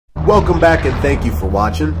Welcome back and thank you for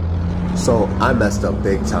watching. So I messed up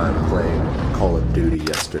big time playing Call of Duty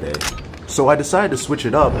yesterday. So I decided to switch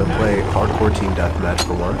it up and play hardcore team deathmatch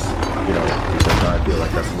for once. You know, because I feel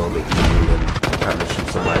like that's a little bit easier than trying to shoot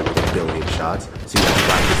somebody with a billion shots. Seems like the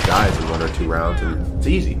guy just dies in 1 or 2 rounds and it's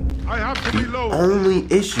easy. The only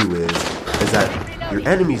issue is that your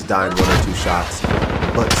enemies die in 1 or 2 shots,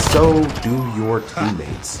 but so do your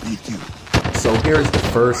teammates. So here's the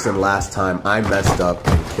first and last time I messed up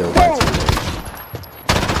and killed my teammate.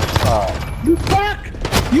 You fuck!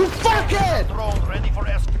 You fuckhead!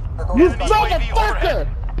 You motherfucker!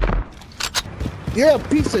 You're a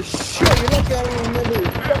piece of shit. You're not gonna remember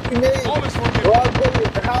your fucking name. Or I'll go to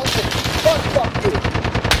your house and fuck you.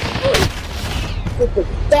 What the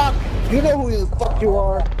fuck? You know who the fuck you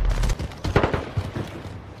are.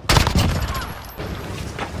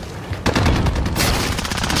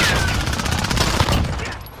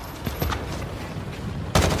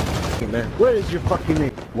 Man, what is your fucking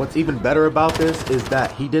name? What's even better about this is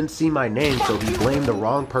that he didn't see my name, so he blamed the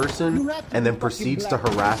wrong person and then proceeds to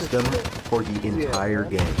harass them for the entire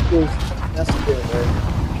game. That's good, man.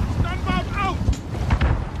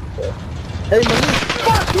 Hey, Malik,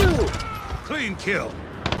 fuck you! Clean kill.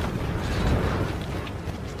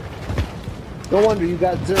 No wonder you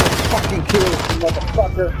got 0 fucking kills, you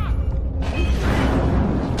motherfucker.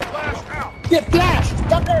 Flash out. Get flashed,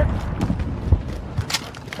 fucker!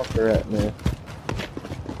 Fucker at, man.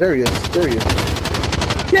 There he is. There he is.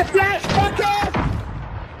 Get flashed, fuckhead!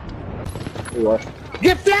 There you are.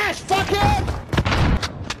 Get flashed, fuckhead!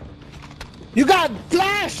 You got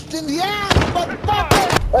flashed in the ass, motherfucker!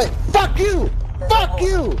 Hey, fuck you! Fuck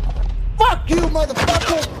you! Fuck you,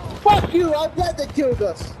 motherfucker! Fuck you! I'm glad they killed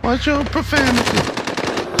us. Watch your profanity.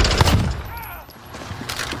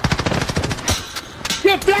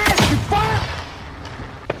 Get flashed, you fuck!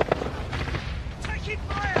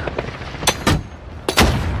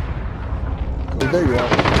 There you are.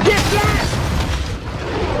 Get flashed!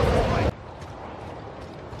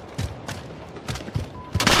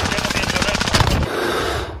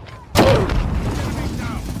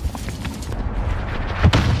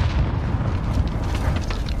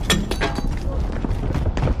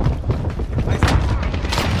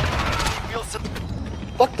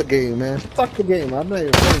 Fuck the game, man. Fuck the game. I'm not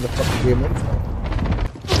even playing the fucking game.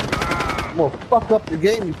 I'm gonna fuck up the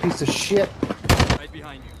game, you piece of shit. Right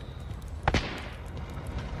behind you.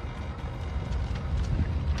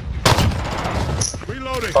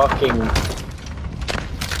 Reloading. Fucking.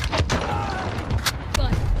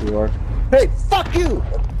 You are. Hey, fuck you!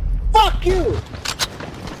 Fuck you!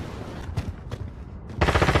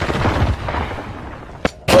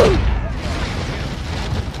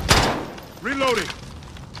 Reloading.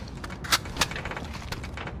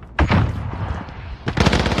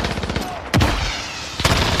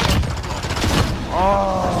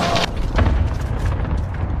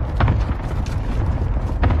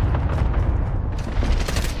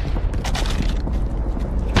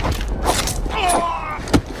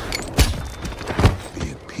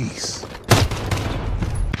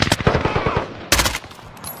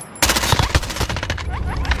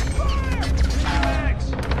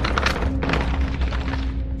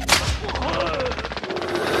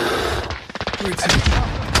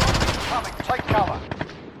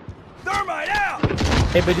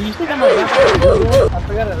 Hey, but do you think I'm a I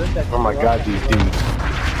forgot I read that. Oh my god, these dudes.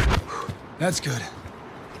 That's good.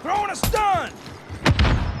 Throwing a stun.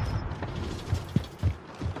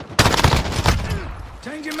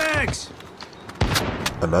 Changing mags.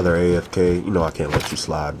 Another AFK. You know I can't let you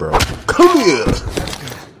slide, bro. Come here!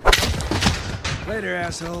 Later,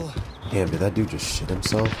 asshole. Damn, did that dude just shit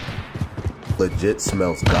himself? Legit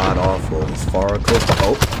smells god awful. He's far close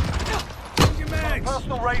to Changing mags.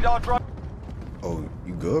 Personal radar drone. Oh,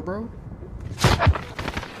 you good, bro?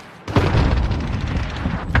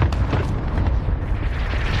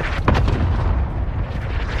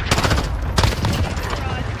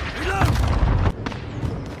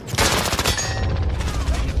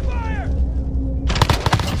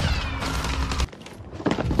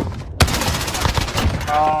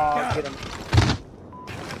 Oh, get him.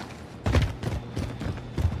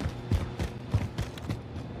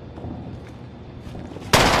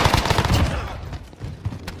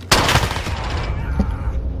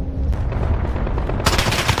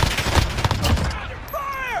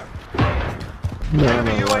 No,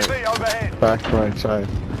 right. Back right side.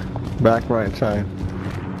 Back right side.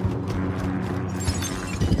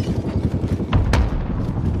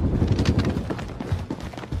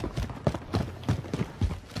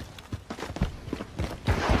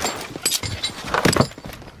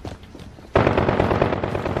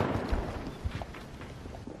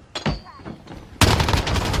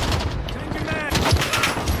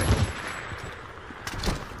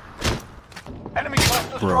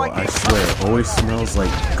 Bro, I swear, it always smells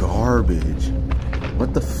like garbage.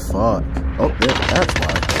 What the fuck? Oh, that's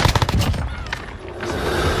why.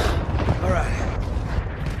 All right.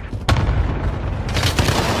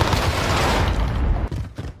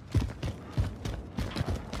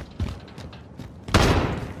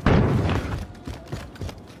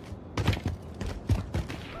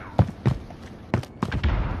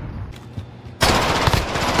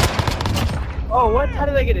 Oh, what? How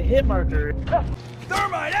did I get a hit marker?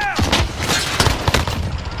 Thermite out!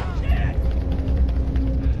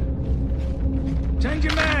 Change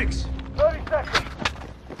your mags! 30 seconds.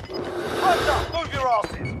 Right up, move your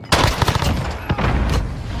asses.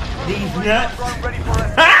 These nuts. Drone ready for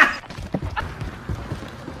escort.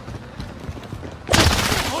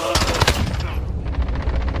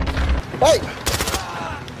 Hey!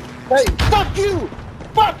 Hey, fuck you!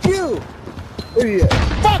 Fuck you! Idiot!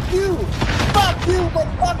 Fuck you! Fuck you,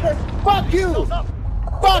 motherfucker! Fuck you!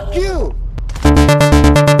 Fuck you!